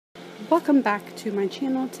Welcome back to my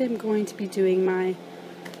channel. Today I'm going to be doing my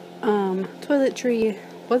toiletry,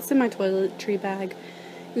 what's in my toiletry bag.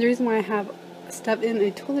 And the reason why I have stuff in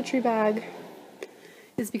a toiletry bag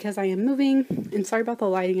is because I am moving, and sorry about the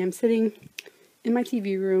lighting, I'm sitting in my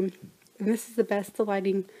TV room, and this is the best the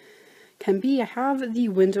lighting can be. I have the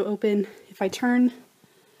window open. If I turn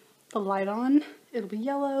the light on, it'll be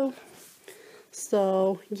yellow.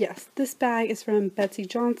 So yes, this bag is from Betsy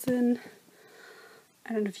Johnson.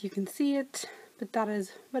 I don't know if you can see it, but that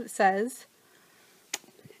is what it says.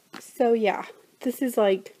 So yeah, this is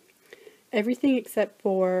like everything except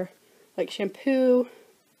for like shampoo.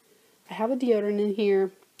 I have a deodorant in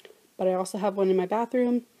here, but I also have one in my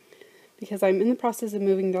bathroom because I'm in the process of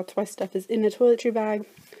moving. That's why stuff is in a toiletry bag.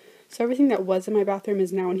 So everything that was in my bathroom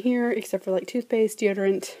is now in here, except for like toothpaste,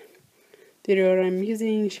 deodorant, the deodorant I'm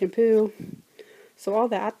using, shampoo. So all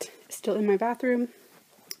that is still in my bathroom,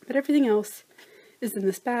 but everything else is in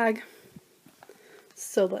this bag.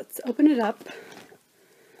 So let's open it up.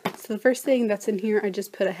 So the first thing that's in here, I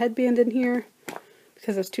just put a headband in here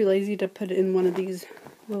because I was too lazy to put it in one of these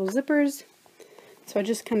little zippers. So I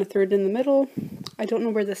just kind of threw it in the middle. I don't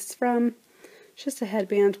know where this is from. It's just a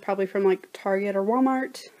headband, probably from like Target or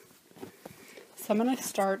Walmart. So I'm going to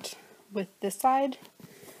start with this side,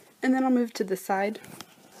 and then I'll move to this side.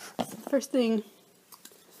 So the first thing,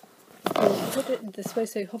 I'll put it this way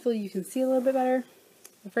so hopefully you can see a little bit better.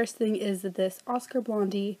 The first thing is this Oscar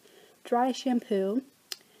Blondie dry shampoo,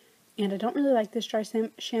 and I don't really like this dry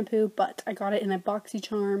shampoo, but I got it in a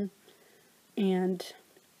BOXYCHARM, and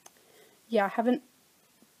yeah, I haven't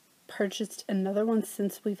purchased another one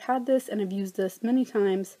since we've had this, and I've used this many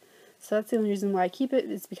times, so that's the only reason why I keep it,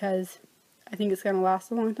 is because I think it's going to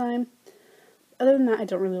last a long time. Other than that, I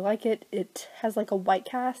don't really like it. It has like a white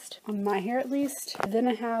cast, on my hair at least. Then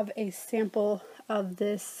I have a sample of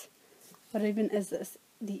this, what even is this?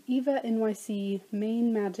 The Eva NYC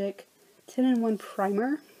Main Magic 10-in-1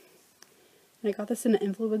 Primer. And I got this in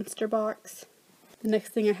an influencer box. The next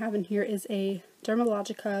thing I have in here is a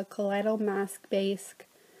Dermalogica Colloidal Mask Base.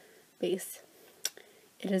 It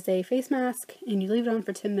is a face mask, and you leave it on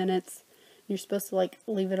for 10 minutes. You're supposed to like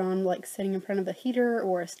leave it on like sitting in front of a heater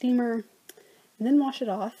or a steamer, and then wash it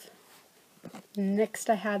off. Next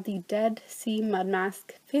I have the Dead Sea Mud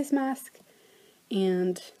Mask face mask,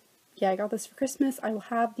 and yeah, I got this for Christmas. I will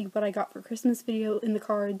have the what I got for Christmas video in the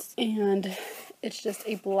cards, and it's just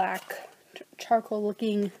a black charcoal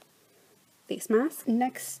looking face mask.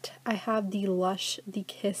 Next I have the Lush The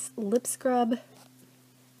Kiss lip scrub.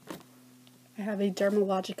 I have a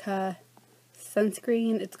Dermalogica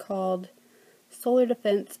sunscreen. It's called Solar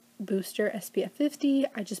Defense Booster SPF 50.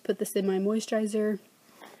 I just put this in my moisturizer,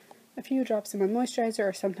 a few drops in my moisturizer,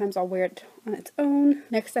 or sometimes I'll wear it on its own.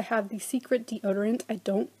 Next I have the Secret deodorant. I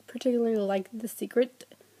don't particularly like the Secret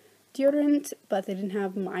deodorant, but they didn't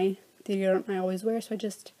have the deodorant I always wear, so I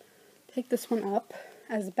just picked this one up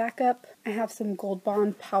as a backup. I have some Gold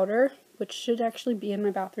Bond powder, which should actually be in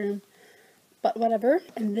my bathroom, but whatever.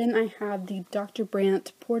 And then I have the Dr.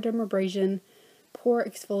 Brandt Pore Dermabrasion Pore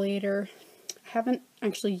Exfoliator. I haven't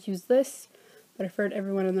actually used this, but I've heard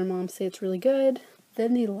everyone and their mom say it's really good.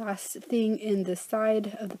 Then the last thing in this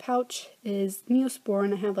side of the pouch is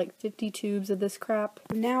Neosporin. I have like 50 tubes of this crap.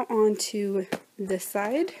 Now on to this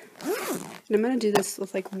side. And I'm going to do this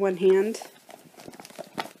with like one hand.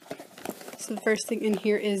 So the first thing in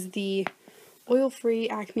here is the Oil-Free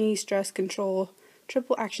Acne Stress Control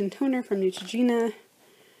Triple Action Toner from Neutrogena.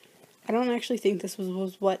 I don't actually think this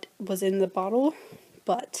was what was in the bottle,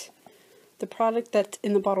 but the product that's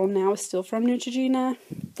in the bottle now is still from Neutrogena.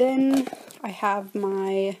 Then I have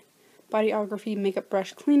my Bodyography Makeup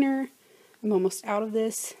Brush Cleaner. I'm almost out of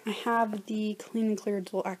this. I have the Clean and Clear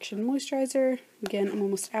Dual Action Moisturizer. Again, I'm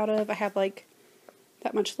almost out of. I have like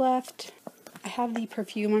that much left. I have the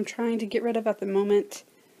perfume I'm trying to get rid of at the moment.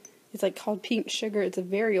 It's like called Pink Sugar. It's a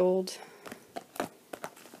very old.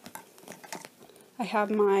 I have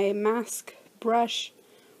my mask brush,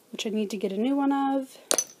 which I need to get a new one of.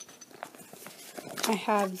 I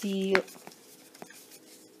have the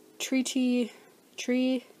Tree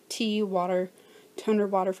Tea Water Toner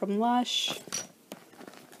Water from Lush.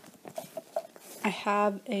 I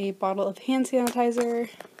have a bottle of hand sanitizer.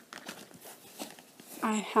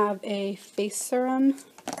 I have a face serum.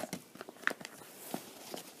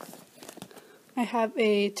 I have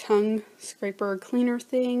a tongue scraper cleaner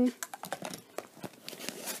thing.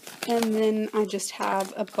 And then I just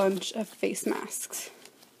have a bunch of face masks.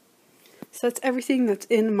 So that's everything that's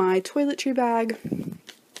in my toiletry bag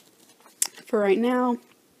for right now.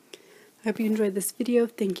 I hope you enjoyed this video.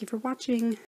 Thank you for watching.